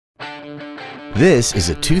This is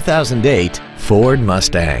a 2008 Ford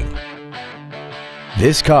Mustang.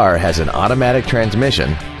 This car has an automatic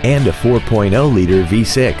transmission and a 4.0-liter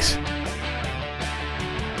V6.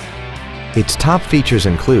 Its top features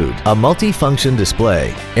include a multi-function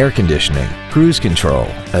display, air conditioning, cruise control,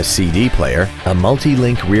 a CD player, a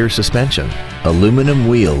multi-link rear suspension, aluminum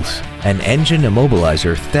wheels, an engine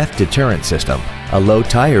immobilizer theft deterrent system, a low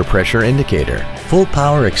tire pressure indicator, full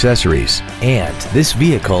power accessories, and this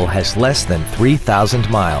vehicle has less than 3,000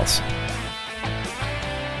 miles.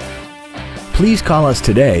 Please call us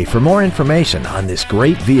today for more information on this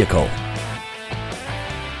great vehicle.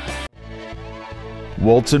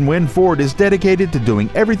 Woltz & Wind Ford is dedicated to doing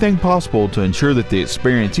everything possible to ensure that the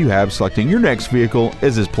experience you have selecting your next vehicle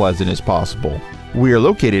is as pleasant as possible. We are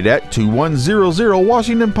located at 2100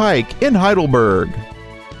 Washington Pike in Heidelberg.